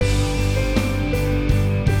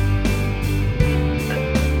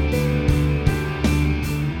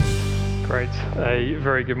A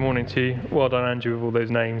very good morning to you. Well done, Andrew, with all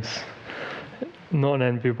those names. Not an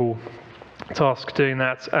enviable task doing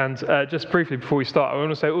that. And just briefly before we start, I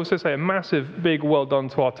want to also say a massive, big well done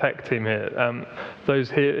to our tech team here.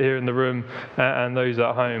 Those here in the room and those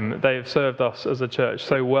at home. They have served us as a church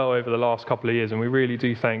so well over the last couple of years, and we really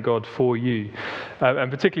do thank God for you.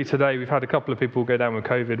 And particularly today, we've had a couple of people go down with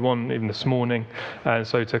COVID, one even this morning. And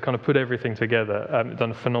so to kind of put everything together,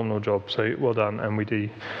 done a phenomenal job. So well done, and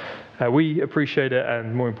we appreciate it,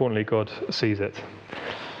 and more importantly, God sees it.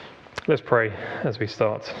 Let's pray as we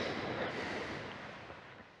start.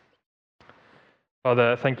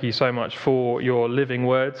 Father, thank you so much for your living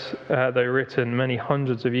words. They were written many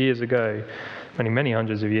hundreds of years ago,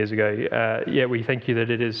 yet we thank you that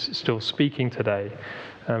it is still speaking today.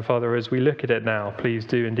 And Father, as we look at it now, please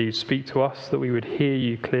do indeed speak to us, that we would hear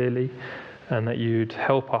you clearly, and that you'd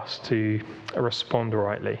help us to respond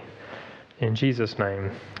rightly. In Jesus' name,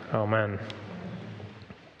 amen.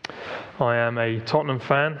 I am a Tottenham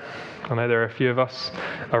fan. I know there are a few of us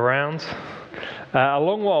around. A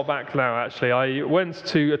long while back now, actually, I went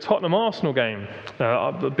to a Tottenham-Arsenal game,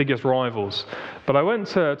 the biggest rivals. But I went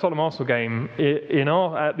to a Tottenham-Arsenal game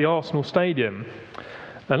at the Arsenal Stadium.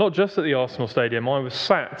 And not just at the Arsenal Stadium, I was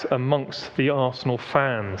sat amongst the Arsenal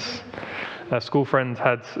fans. A school friend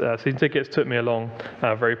had seen tickets, took me along,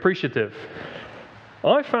 very appreciative.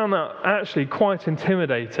 I found that actually quite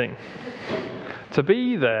intimidating. To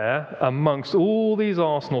be there amongst all these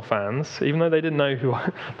Arsenal fans, even though they didn't know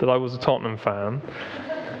that I was a Tottenham fan,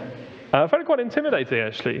 I found it quite intimidating,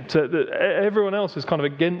 actually. Everyone else is kind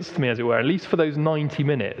of against me, as it were, at least for those 90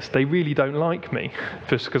 minutes. They really don't like me,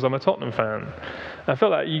 just because I'm a Tottenham fan. I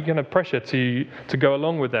felt like you kind of pressure to go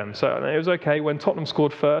along with them. So it was okay. When Tottenham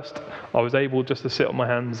scored first, I was able just to sit on my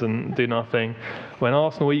hands and do nothing. When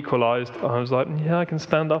Arsenal equalised, I was like, yeah, I can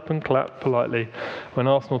stand up and clap politely. When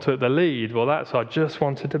Arsenal took the lead, I just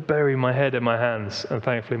wanted to bury my head in my hands. And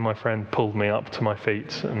thankfully, my friend pulled me up to my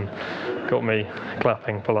feet and got me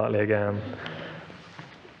clapping politely again.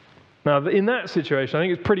 Now, in that situation, I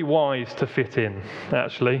think it's pretty wise to fit in,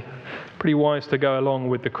 actually. Pretty wise to go along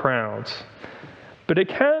with the crowd. But it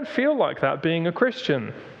can feel like that being a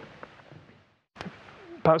Christian.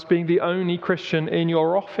 Perhaps being the only Christian in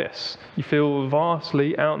your office. You feel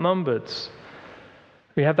vastly outnumbered.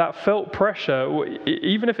 We have that felt pressure,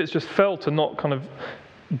 even if it's just felt and not kind of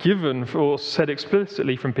given or said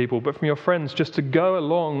explicitly from people, but from your friends, just to go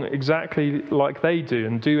along exactly like they do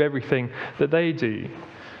and do everything that they do.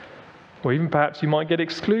 Or even perhaps you might get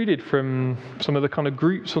excluded from some of the kind of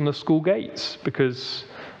groups on the school gates because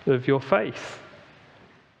of your faith.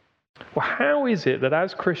 Well, how is it that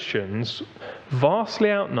as Christians,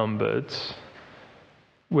 vastly outnumbered,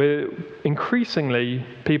 increasingly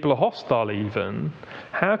people are hostile even,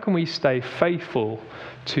 how can we stay faithful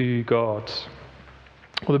to God?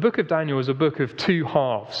 Well, the book of Daniel is a book of two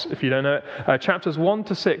halves, if you don't know it. Chapters 1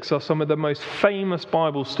 to 6 are some of the most famous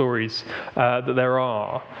Bible stories that there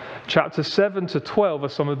are. Chapters 7 to 12 are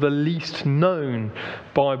some of the least known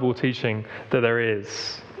Bible teaching that there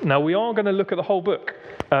is. Now, we are going to look at the whole book.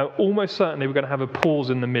 Almost certainly we're going to have a pause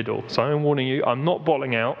in the middle. So I'm warning you, I'm not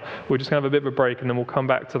bottling out. We're just going to have a bit of a break, and then we'll come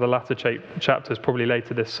back to the latter chapters probably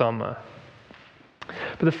later this summer.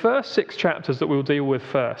 But the first 6 chapters that we'll deal with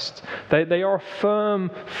first, they are a firm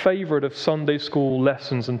favourite of Sunday school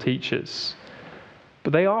lessons and teachers.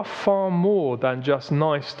 But they are far more than just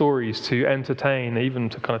nice stories to entertain, even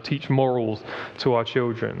to kind of teach morals to our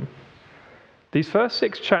children. These first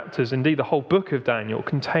 6 chapters, indeed the whole book of Daniel,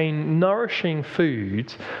 contain nourishing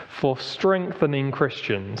food for strengthening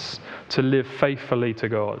Christians to live faithfully to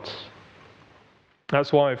God.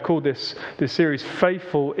 That's why I've called this series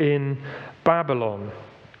Faithful in Babylon.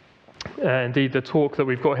 Indeed, the talk that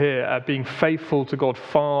we've got here, being faithful to God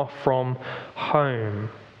far from home.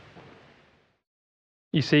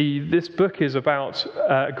 You see, this book is about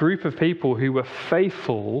a group of people who were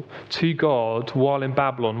faithful to God while in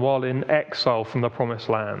Babylon, while in exile from the Promised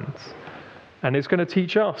Land. And it's going to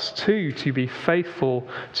teach us, too, to be faithful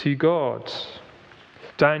to God.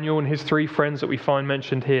 Daniel and his 3 friends that we find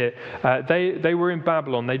mentioned here, they were in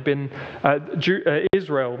Babylon. They'd been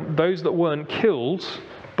Israel. Those that weren't killed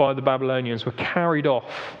by the Babylonians were carried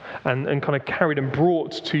off and kind of carried and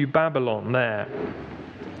brought to Babylon there.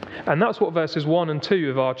 And that's what verses 1 and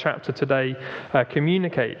 2 of our chapter today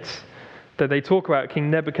communicate. That they talk about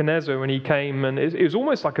King Nebuchadnezzar when he came, and it was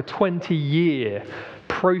almost like a 20-year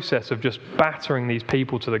process of just battering these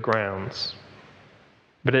people to the ground.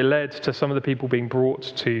 But it led to some of the people being brought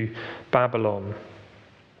to Babylon.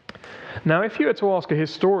 Now, if you were to ask a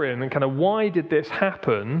historian and kind of why did this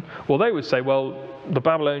happen, well, they would say, well, the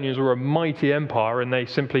Babylonians were a mighty empire and they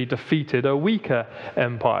simply defeated a weaker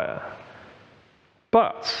empire.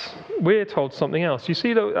 But we're told something else. You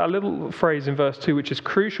see a little phrase in verse 2 which is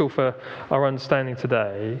crucial for our understanding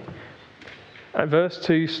today. Verse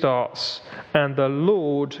 2 starts, "And the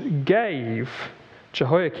Lord gave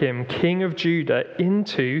Jehoiakim, king of Judah,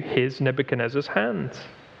 into his Nebuchadnezzar's hand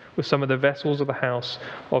with some of the vessels of the house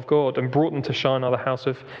of God, and brought them to Shinar, the house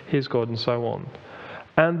of his God," and so on.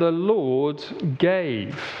 And the Lord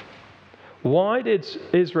gave. Why did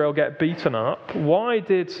Israel get beaten up? Why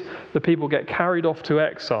did the people get carried off to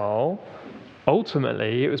exile?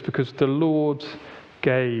 Ultimately, it was because the Lord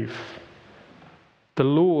gave. The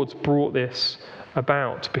Lord brought this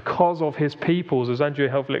about because of his people's, as Andrew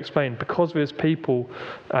helpfully explained, because of his people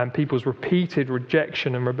and people's repeated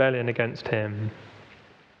rejection and rebellion against him.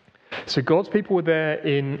 So God's people were there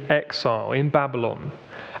in exile, in Babylon.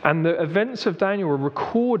 And the events of Daniel were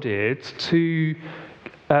recorded to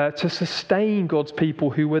sustain God's people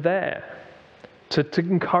who were there, to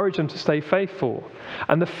encourage them to stay faithful.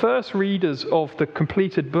 And the first readers of the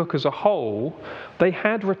completed book as a whole, they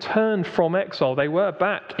had returned from exile. They were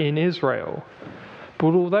back in Israel.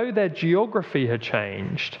 But although their geography had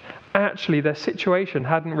changed, actually their situation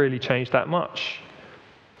hadn't really changed that much.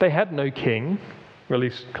 They had no king, or at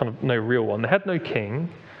least kind of no real one. They had no king.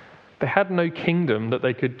 They had no kingdom that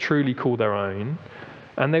they could truly call their own.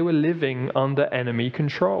 And they were living under enemy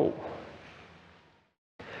control.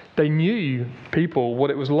 They knew, people,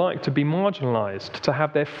 what it was like to be marginalized, to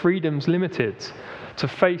have their freedoms limited, to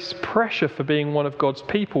face pressure for being one of God's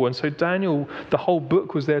people. And so Daniel, the whole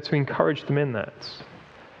book was there to encourage them in that.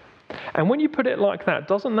 And when you put it like that,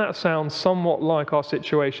 doesn't that sound somewhat like our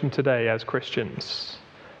situation today as Christians?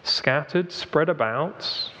 Scattered, spread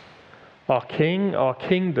about. Our king, our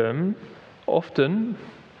kingdom, often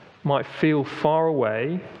might feel far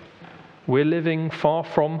away. We're living far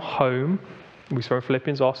from home. We saw in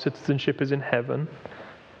Philippians, our citizenship is in heaven.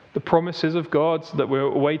 The promises of God that we're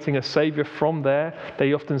awaiting a Saviour from there,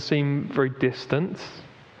 they often seem very distant.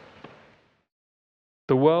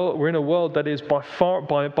 We're in a world that is by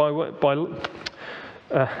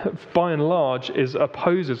and large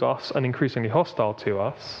opposes us and increasingly hostile to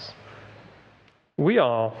us. We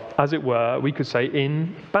are, as it were, we could say,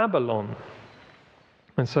 in Babylon.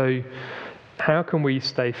 And so, how can we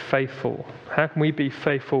stay faithful? How can we be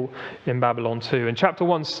faithful in Babylon too? And chapter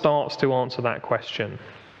 1 starts to answer that question.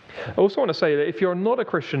 I also want to say that if you're not a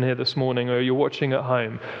Christian here this morning or you're watching at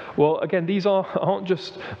home, well, again, these aren't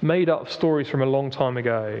just made up stories from a long time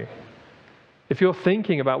ago. If you're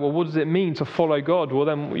thinking about, well, what does it mean to follow God? Well,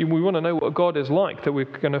 then we want to know what God is like that we're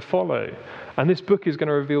going to follow. And this book is going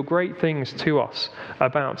to reveal great things to us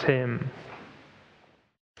about him.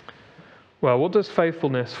 Well, what does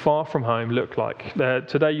faithfulness far from home look like?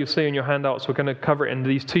 Today you'll see in your handouts, we're going to cover it in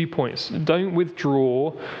these 2 points. Don't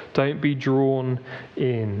withdraw, don't be drawn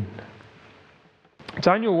in.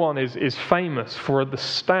 Daniel 1 is famous for the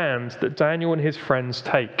stand that Daniel and his friends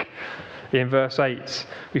take. In verse 8,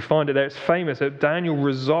 we find it there. It's famous that Daniel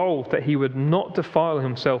resolved that he would not defile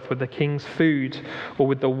himself with the king's food or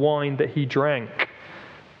with the wine that he drank.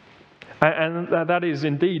 And that is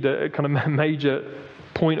indeed a kind of major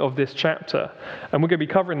point of this chapter, and we're going to be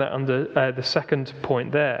covering that under the second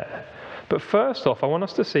point there. But first off, I want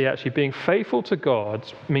us to see actually being faithful to God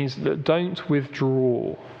means that don't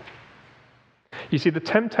withdraw. You see, the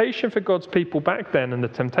temptation for God's people back then and the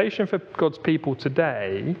temptation for God's people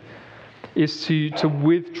today is to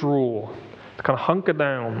withdraw, to kind of hunker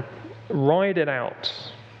down, ride it out.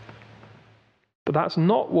 But that's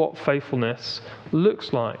not what faithfulness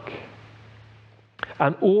looks like.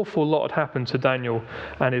 An awful lot had happened to Daniel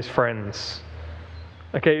and his friends.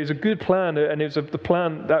 Okay, it was a good plan, and it was the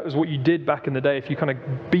plan, that was what you did back in the day. If you kind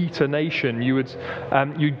of beat a nation,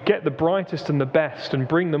 you'd get the brightest and the best and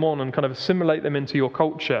bring them on and kind of assimilate them into your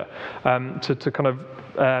culture to kind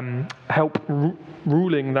of help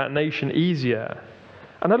ruling that nation easier.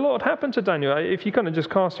 And a lot had happened to Daniel. If you kind of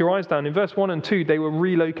just cast your eyes down, in verse 1 and 2, they were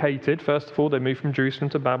relocated. First of all, they moved from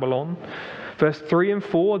Jerusalem to Babylon. Verse 3 and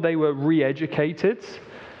 4, they were re-educated.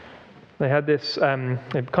 They had this, kind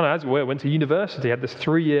of as it were, went to university, had this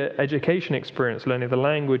 3-year education experience, learning the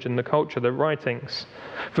language and the culture, the writings.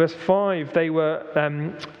 Verse 5, they were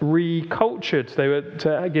recultured. They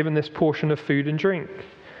were given this portion of food and drink.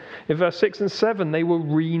 In verse 6 and 7, they were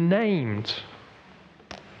renamed.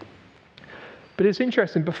 But it's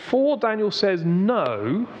interesting, before Daniel says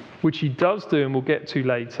no, which he does do and we'll get to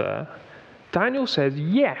later, Daniel says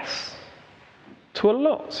yes to a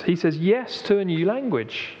lot. He says yes to a new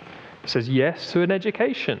language. He says yes to an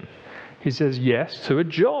education. He says yes to a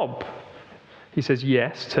job. He says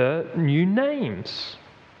yes to new names.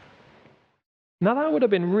 Now that would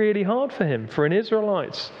have been really hard for him, for an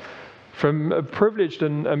Israelite from a privileged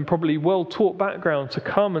and probably well-taught background to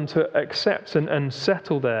come and to accept and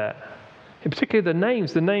settle there. In particular, the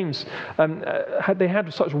names, they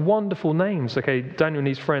had such wonderful names. Okay, Daniel and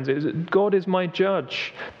his friends, God is my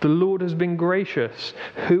judge. The Lord has been gracious.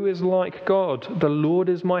 Who is like God? The Lord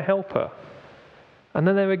is my helper. And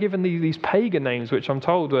then they were given these pagan names, which I'm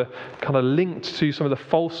told were kind of linked to some of the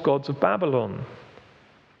false gods of Babylon.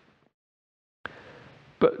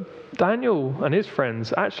 But Daniel and his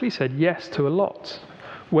friends actually said yes to a lot.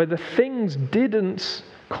 Where the things didn't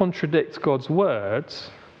contradict God's words,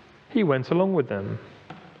 he went along with them.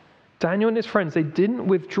 Daniel and his friends, they didn't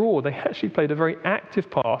withdraw. They actually played a very active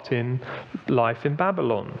part in life in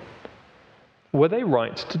Babylon. Were they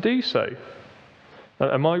right to do so?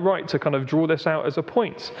 Am I right to kind of draw this out as a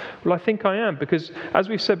point? Well, I think I am, because as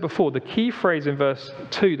we've said before, the key phrase in verse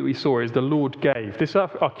 2 that we saw is the Lord gave. This is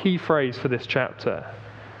our key phrase for this chapter.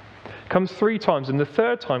 It comes 3 times, and the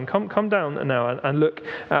third time, come down now and look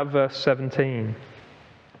at verse 17.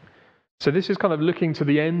 So this is kind of looking to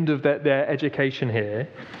the end of their education here.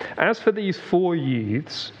 As for these 4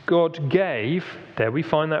 youths, God gave, there we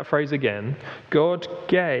find that phrase again, God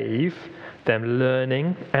gave them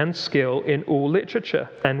learning and skill in all literature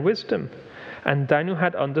and wisdom. And Daniel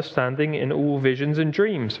had understanding in all visions and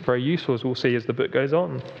dreams. Very useful, as we'll see as the book goes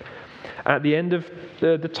on. At the end of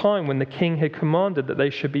the time when the king had commanded that they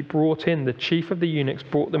should be brought in, the chief of the eunuchs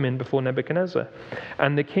brought them in before Nebuchadnezzar.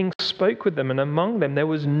 And the king spoke with them, and among them there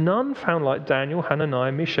was none found like Daniel,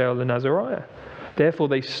 Hananiah, Mishael, and Azariah. Therefore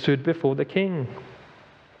they stood before the king.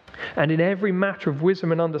 And in every matter of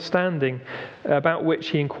wisdom and understanding about which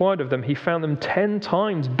he inquired of them, he found them 10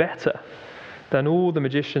 times better than all the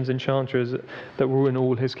magicians and enchanters that were in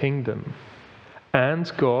all his kingdom.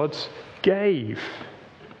 And God gave.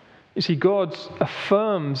 You see, God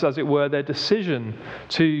affirms, as it were, their decision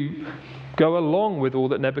to go along with all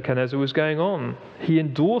that Nebuchadnezzar was going on. He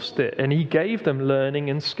endorsed it, and he gave them learning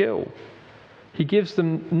and skill. He gives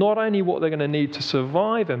them not only what they're going to need to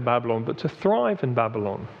survive in Babylon, but to thrive in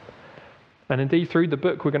Babylon. And indeed, through the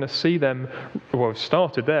book, we're going to see them, well,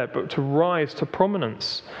 started there, but to rise to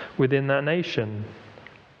prominence within that nation.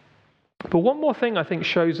 But one more thing I think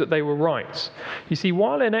shows that they were right. You see,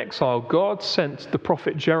 while in exile, God sent the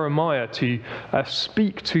prophet Jeremiah to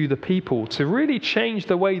speak to the people, to really change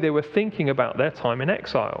the way they were thinking about their time in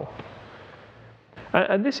exile.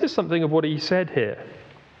 And this is something of what he said here.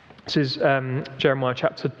 This is Jeremiah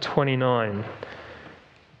chapter 29.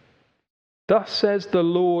 Thus says the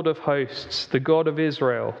Lord of hosts, the God of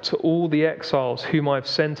Israel, to all the exiles whom I have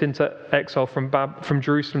sent into exile from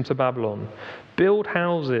Jerusalem to Babylon. Build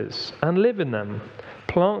houses and live in them.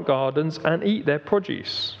 Plant gardens and eat their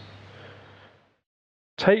produce.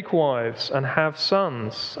 Take wives and have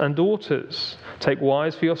sons and daughters. Take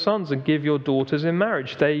wives for your sons and give your daughters in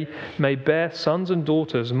marriage. They may bear sons and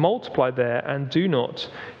daughters. Multiply there and do not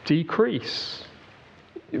decrease.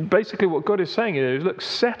 Basically what God is saying is, look,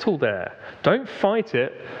 settle there. Don't fight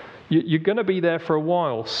it. You're going to be there for a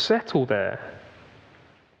while. Settle there.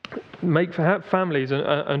 Have families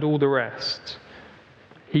and all the rest.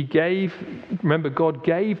 Remember, God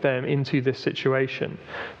gave them into this situation.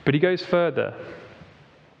 But he goes further.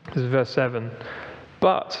 This is verse 7.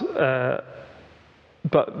 But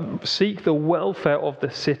seek the welfare of the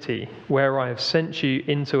city where I have sent you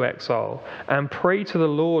into exile, and pray to the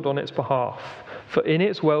Lord on its behalf. For in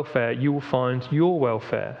its welfare you will find your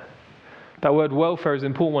welfare. That word welfare is an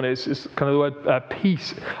important one. It's kind of the word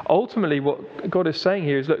peace. Ultimately, what God is saying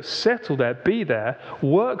here is, look, settle there, be there,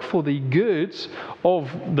 work for the good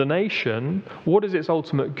of the nation. What is its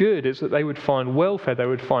ultimate good? It's that they would find welfare, they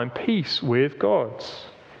would find peace with God.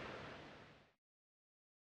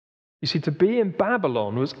 You see, to be in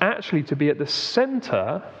Babylon was actually to be at the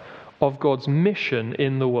center of God's mission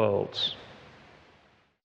in the world.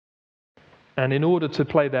 And in order to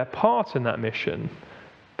play their part in that mission,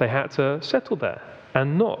 they had to settle there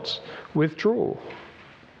and not withdraw.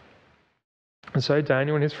 And so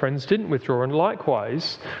Daniel and his friends didn't withdraw. And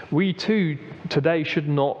likewise, we too today should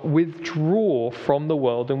not withdraw from the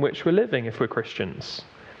world in which we're living if we're Christians.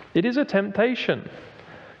 It is a temptation.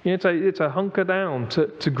 You know, it's a hunker down,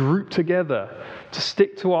 to group together, to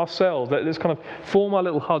stick to ourselves. Let's kind of form our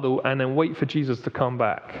little huddle and then wait for Jesus to come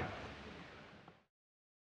back.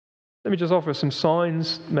 Let me just offer some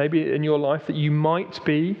signs maybe in your life that you might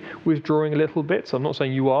be withdrawing a little bit. So I'm not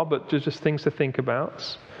saying you are, but just things to think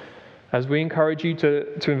about. As we encourage you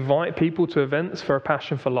to invite people to events for a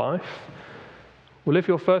passion for life, well, if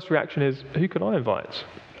your first reaction is, who can I invite?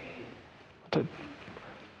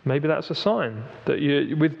 Maybe that's a sign that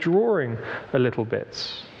you're withdrawing a little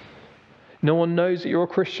bit. No one knows that you're a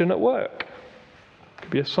Christian at work. It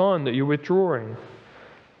could be a sign that you're withdrawing.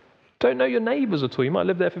 Don't know your neighbours at all. You might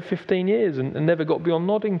live there for 15 years and never got beyond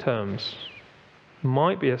nodding terms.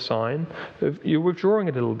 Might be a sign of you're withdrawing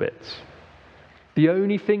a little bit. The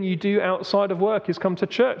only thing you do outside of work is come to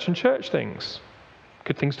church and church things.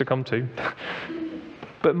 Good things to come to.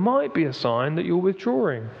 But might be a sign that you're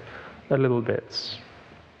withdrawing a little bit.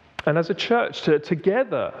 And as a church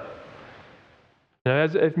together,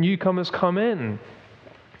 as newcomers come in,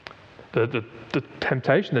 the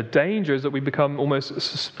temptation, the danger is that we become almost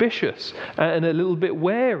suspicious and a little bit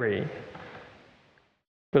wary.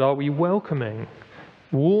 But are we welcoming,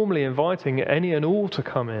 warmly inviting any and all to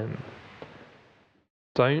come in?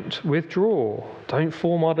 Don't withdraw. Don't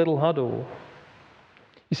form our little huddle.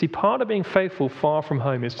 You see, part of being faithful far from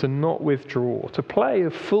home is to not withdraw, to play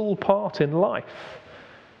a full part in life,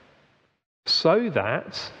 so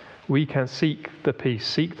that we can seek the peace,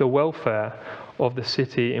 seek the welfare of the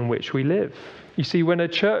city in which we live. You see, when a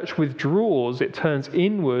church withdraws, it turns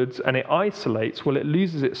inwards and it isolates. Well, it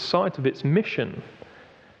loses its sight of its mission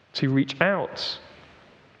to reach out.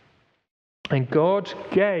 And God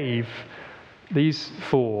gave these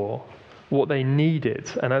four what they needed,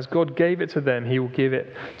 and as God gave it to them, He will give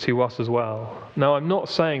it to us as well. Now, I'm not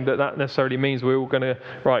saying that necessarily means we're all going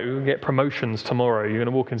to get promotions tomorrow. You're going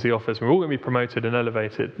to walk into the office and we're all going to be promoted and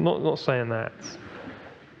elevated. Not saying that.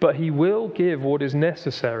 But He will give what is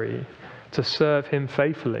necessary to serve Him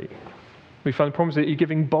faithfully. We find the promise that He's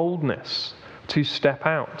giving boldness to step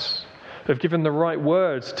out, of giving the right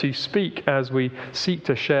words to speak as we seek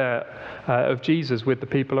to share of Jesus with the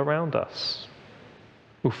people around us.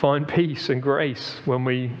 We'll find peace and grace when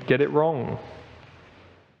we get it wrong.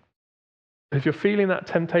 If you're feeling that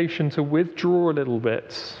temptation to withdraw a little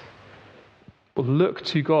bit, well, look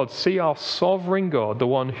to God. See our sovereign God, the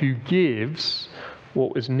one who gives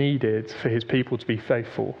what was needed for His people to be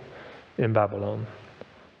faithful in Babylon.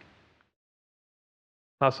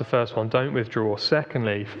 That's the first one. Don't withdraw.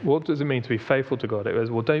 Secondly, what does it mean to be faithful to God? It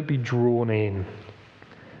was, well, don't be drawn in.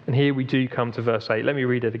 And here we do come to verse 8. Let me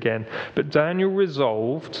read it again. But Daniel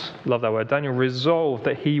resolved, love that word, Daniel resolved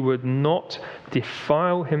that he would not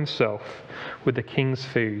defile himself with the king's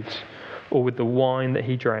food or with the wine that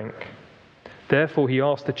he drank. Therefore he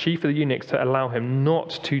asked the chief of the eunuchs to allow him not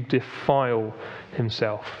to defile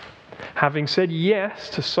himself. Having said yes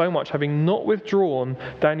to so much, having not withdrawn,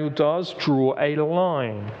 Daniel does draw a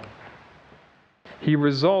line. He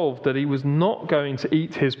resolved that he was not going to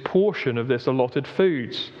eat his portion of this allotted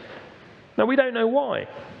food. Now, we don't know why.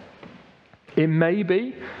 It may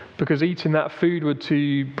be because eating that food would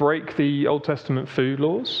to break the Old Testament food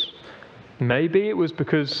laws. Maybe it was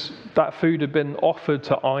because that food had been offered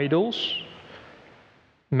to idols.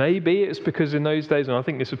 Maybe it's because in those days, and I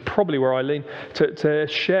think this is probably where I lean, to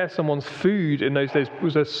share someone's food in those days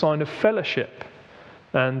was a sign of fellowship.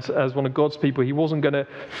 And as one of God's people, he wasn't going to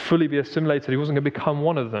fully be assimilated. He wasn't going to become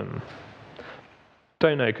one of them.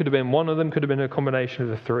 Don't know. It could have been one of them. Could have been a combination of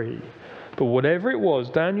the three. But whatever it was,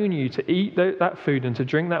 Daniel knew to eat that food and to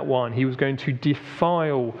drink that wine, he was going to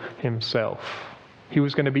defile himself. He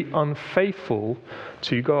was going to be unfaithful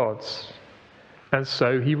to God. And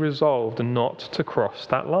so he resolved not to cross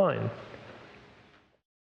that line.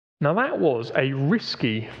 Now that was a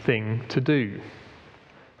risky thing to do.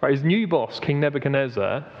 Right, his new boss, King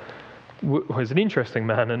Nebuchadnezzar, was an interesting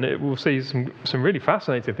man, and we'll see some really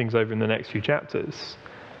fascinating things over in the next few chapters.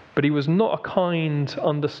 But he was not a kind,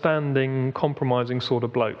 understanding, compromising sort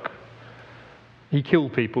of bloke. He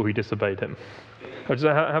killed people who disobeyed him. Just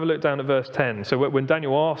have a look down at verse 10. So when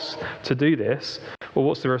Daniel asked to do this, well,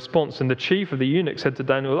 what's the response? And the chief of the eunuchs said to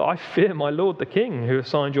Daniel, I fear my lord the king, who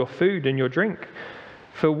assigned your food and your drink.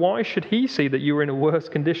 For why should he see that you were in a worse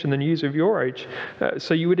condition than youths of your age,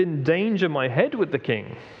 so you would endanger my head with the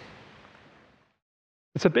king?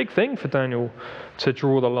 It's a big thing for Daniel to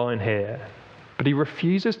draw the line here. But he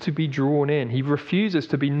refuses to be drawn in. He refuses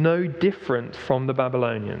to be no different from the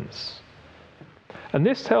Babylonians. And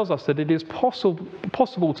this tells us that it is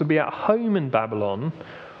possible to be at home in Babylon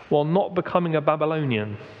while not becoming a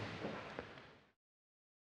Babylonian.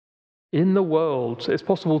 In the world, it's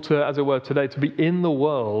possible to, as it were today, to be in the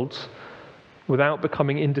world without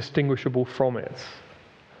becoming indistinguishable from it.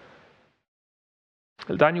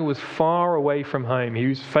 Daniel was far away from home. He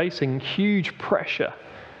was facing huge pressure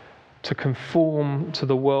to conform to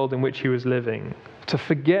the world in which he was living, to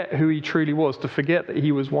forget who he truly was, to forget that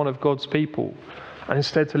he was one of God's people, and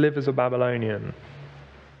instead to live as a Babylonian.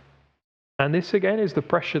 And this again is the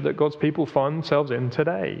pressure that God's people find themselves in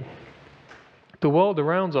today. The world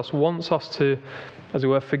around us wants us to, as it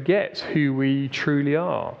were, forget who we truly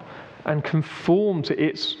are and conform to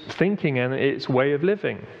its thinking and its way of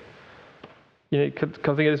living. Kind of think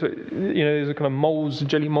of this, there's a kind of molds,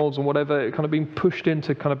 jelly molds and whatever, kind of being pushed in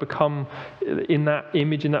to kind of become in that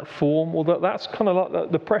image, in that form. Well, that's kind of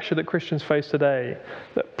like the pressure that Christians face today,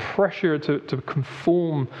 that pressure to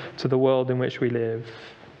conform to the world in which we live.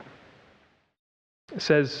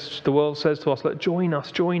 The world says to us, join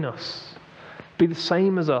us, be the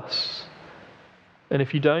same as us. And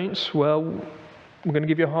if you don't, well, we're going to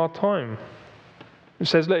give you a hard time. It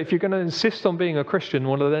says, look, if you're going to insist on being a Christian,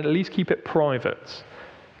 well, then at least keep it private.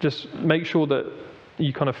 Just make sure that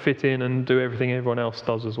you kind of fit in and do everything everyone else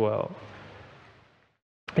does as well.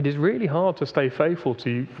 It is really hard to stay faithful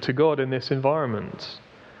to God in this environment.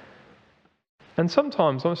 And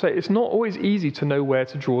sometimes, I want to say, it's not always easy to know where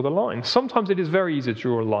to draw the line. Sometimes it is very easy to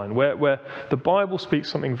draw a line where the Bible speaks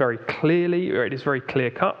something very clearly, or it is very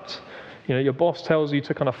clear-cut. Your boss tells you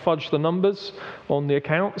to kind of fudge the numbers on the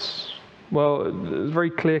accounts. Well, it's very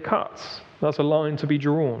clear-cut. That's a line to be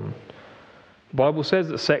drawn. The Bible says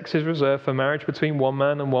that sex is reserved for marriage between one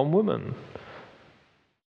man and one woman.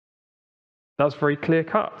 That's very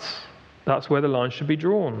clear-cut. That's where the line should be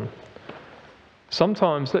drawn.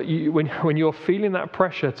 Sometimes when you're feeling that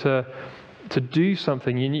pressure to do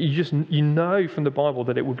something, you know from the Bible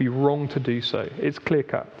that it would be wrong to do so. It's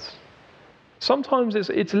clear-cut. Sometimes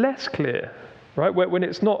it's less clear. Right? When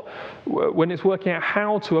it's working out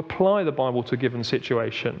how to apply the Bible to a given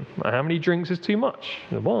situation. How many drinks is too much?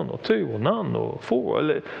 1 or 2 or none or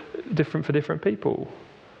 4, different for different people.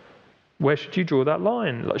 Where should you draw that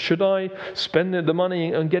line? Should I spend the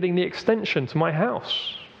money on getting the extension to my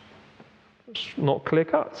house? It's not clear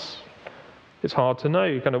cuts. It's hard to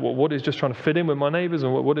know kind of what is just trying to fit in with my neighbours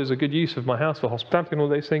and what is a good use of my house for hospitality and all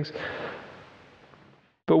those things.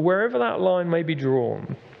 But wherever that line may be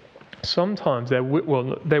drawn, sometimes there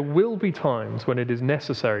will be times when it is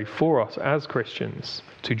necessary for us as Christians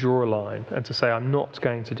to draw a line and to say, I'm not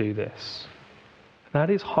going to do this. That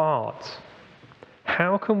is hard.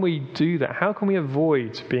 How can we do that? How can we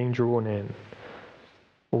avoid being drawn in?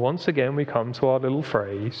 Well, once again, we come to our little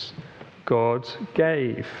phrase, God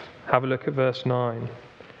gave. Have a look at verse 9.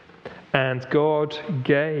 And God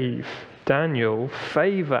gave Daniel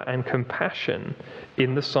favor and compassion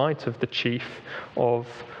in the sight of the chief of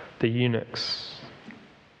the eunuchs.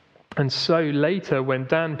 And so later, when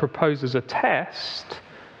Dan proposes a test,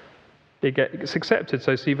 it gets accepted.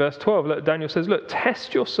 So see verse 12. Look, Daniel says, look,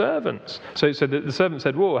 test your servants. So the servant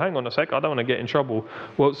said, whoa, hang on a sec, I don't want to get in trouble.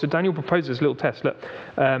 Well, so Daniel proposes this little test. Look,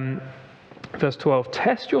 verse 12,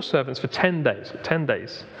 test your servants for 10 days. 10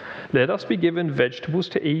 days. Let us be given vegetables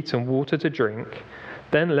to eat and water to drink.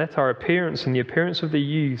 Then let our appearance and the appearance of the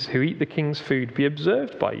youths who eat the king's food be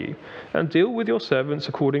observed by you, and deal with your servants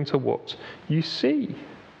according to what you see.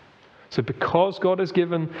 So because God has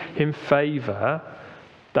given him favor,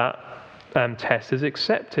 that test is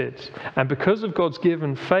accepted. And because of God's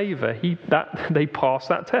given favor, they passed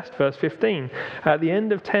that test. Verse 15. At the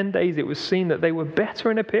end of 10 days, it was seen that they were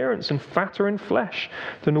better in appearance and fatter in flesh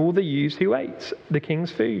than all the youths who ate the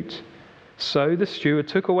king's food. So the steward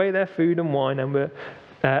took away their food and wine the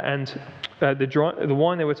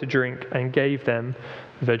wine they were to drink, and gave them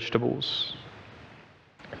vegetables.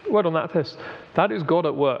 Word on that test. That is God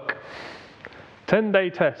at work. 10-day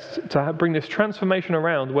test to bring this transformation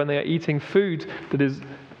around when they are eating food that is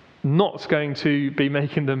not going to be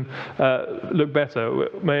making them look better.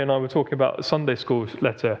 May and I were talking about a Sunday school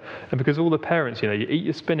letter, and because all the parents, you eat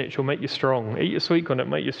your spinach, will make you strong. Eat your sweet corn,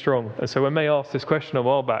 it'll make you strong. And so when May asked this question a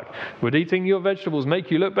while back, would eating your vegetables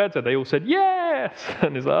make you look better? They all said, yes!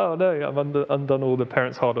 And it's like, oh no, I've undone all the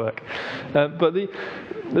parents' hard work. But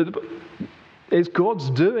it's God's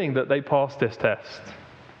doing that they passed this test.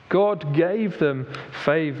 God gave them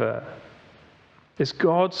favor. It's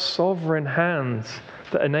God's sovereign hands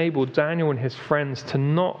that enabled Daniel and his friends to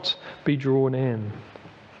not be drawn in.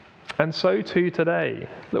 And so too today,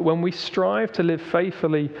 that when we strive to live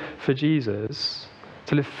faithfully for Jesus,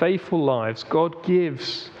 to live faithful lives, God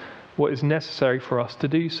gives what is necessary for us to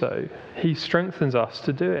do so. He strengthens us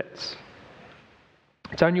to do it.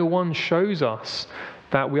 Daniel 1 shows us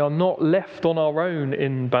that we are not left on our own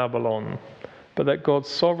in Babylon, but that God's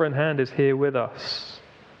sovereign hand is here with us,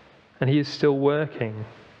 and he is still working.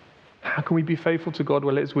 How can we be faithful to God?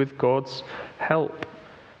 Well, it's with God's help.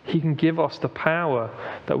 He can give us the power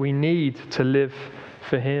that we need to live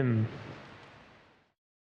for him.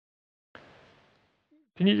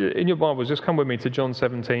 Can you, in your Bibles, just come with me to John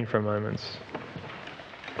 17 for a moment.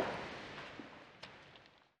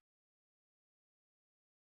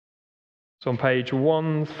 It's on page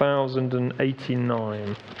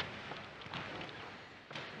 1089.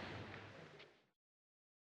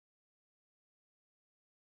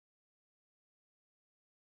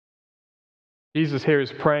 Jesus here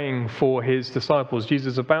is praying for his disciples.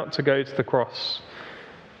 Jesus is about to go to the cross,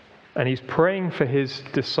 and he's praying for his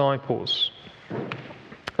disciples.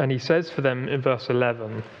 And he says for them in verse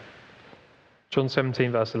 11, John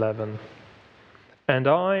 17, verse 11, "And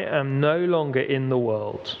I am no longer in the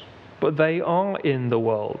world, but they are in the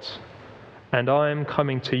world, and I am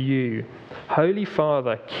coming to you. Holy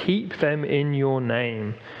Father, keep them in your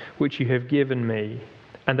name, which you have given me,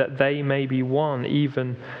 and that they may be one,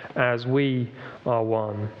 even as we are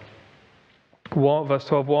one." Verse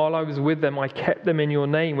 12, "While I was with them, I kept them in your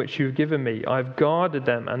name, which you have given me. I have guarded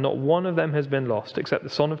them, and not one of them has been lost, except the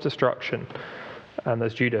son of destruction," and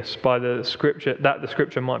there's Judas, "by the scripture, that the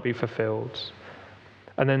scripture might be fulfilled."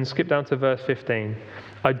 And then skip down to verse 15.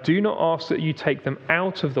 "I do not ask that you take them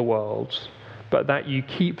out of the world, but that you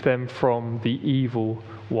keep them from the evil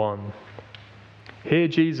one." Here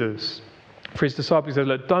Jesus, for his disciples, says,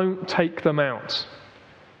 "Look, don't take them out,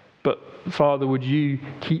 but Father, would you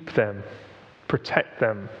keep them, protect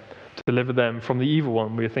them, deliver them from the evil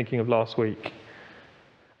one," we were thinking of last week.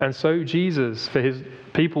 And so Jesus, for his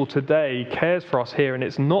people today, cares for us here, and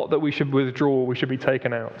it's not that we should withdraw, we should be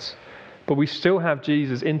taken out, but we still have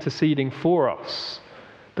Jesus interceding for us,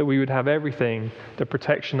 that we would have everything, the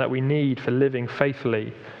protection that we need for living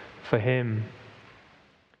faithfully for him.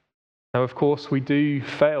 Now, of course, we do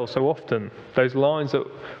fail so often. Those lines that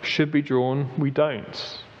should be drawn, we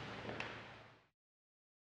don't.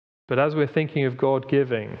 But as we're thinking of God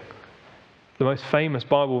giving, the most famous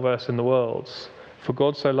Bible verse in the world, "For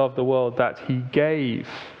God so loved the world that he gave,"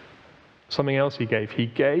 something else he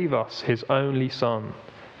gave us his only Son,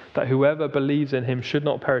 that whoever believes in him should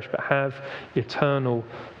not perish but have eternal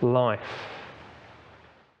life.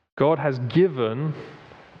 God has given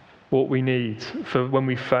what we need for when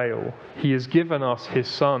we fail. He has given us his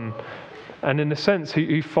Son. And in a sense,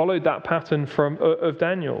 he followed that pattern of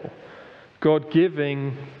Daniel. God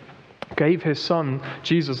gave his Son.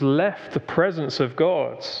 Jesus left the presence of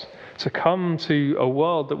God to come to a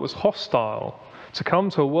world that was hostile, to come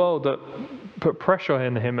to a world that put pressure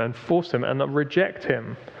on him and forced him and reject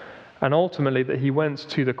him. And ultimately that he went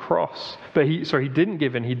to the cross. But he didn't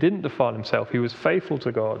give in, he didn't defile himself, he was faithful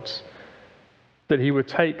to God. That he would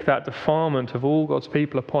take that defilement of all God's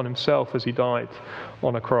people upon himself as he died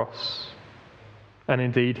on a cross. And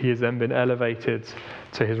indeed, he has then been elevated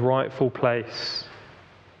to his rightful place.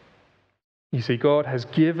 You see, God has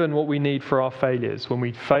given what we need for our failures when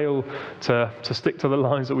we fail to stick to the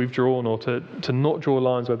lines that we've drawn or to not draw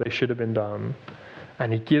lines where they should have been done.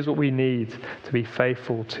 And he gives what we need to be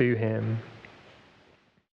faithful to him.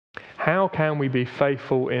 How can we be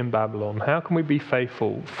faithful in Babylon? How can we be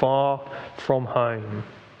faithful far from home?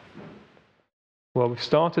 Well, we've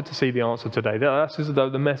started to see the answer today. That's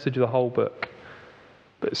the message of the whole book.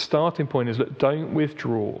 But the starting point is, look, don't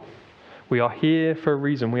withdraw. We are here for a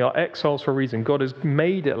reason. We are exiles for a reason. God has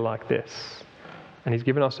made it like this, and he's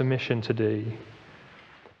given us a mission to do.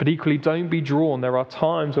 But equally, don't be drawn. There are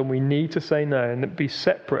times when we need to say no and be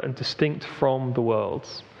separate and distinct from the world.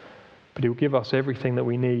 But he will give us everything that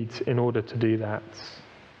we need in order to do that.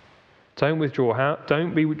 Don't withdraw.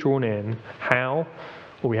 Don't be drawn in. How?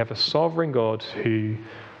 Well, we have a sovereign God who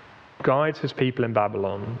guides his people in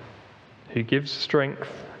Babylon, who gives strength,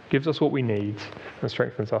 gives us what we need, and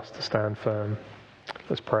strengthens us to stand firm.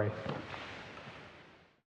 Let's pray.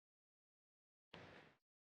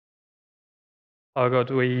 Our God,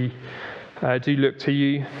 we do look to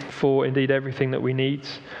you for indeed everything that we need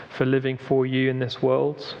for living for you in this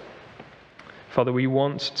world. Father, we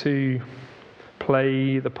want to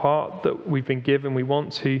play the part that we've been given. We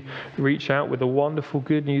want to reach out with the wonderful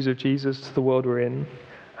good news of Jesus to the world we're in.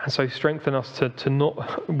 And so strengthen us to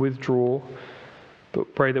not withdraw,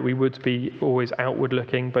 but pray that we would be always outward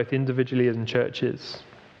looking, both individually and in churches.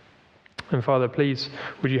 And Father, please,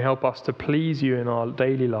 would you help us to please you in our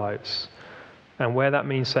daily lives? And where that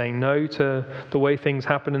means saying no to the way things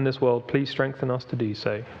happen in this world, please strengthen us to do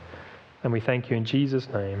so. And we thank you in Jesus'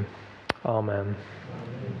 name. Amen.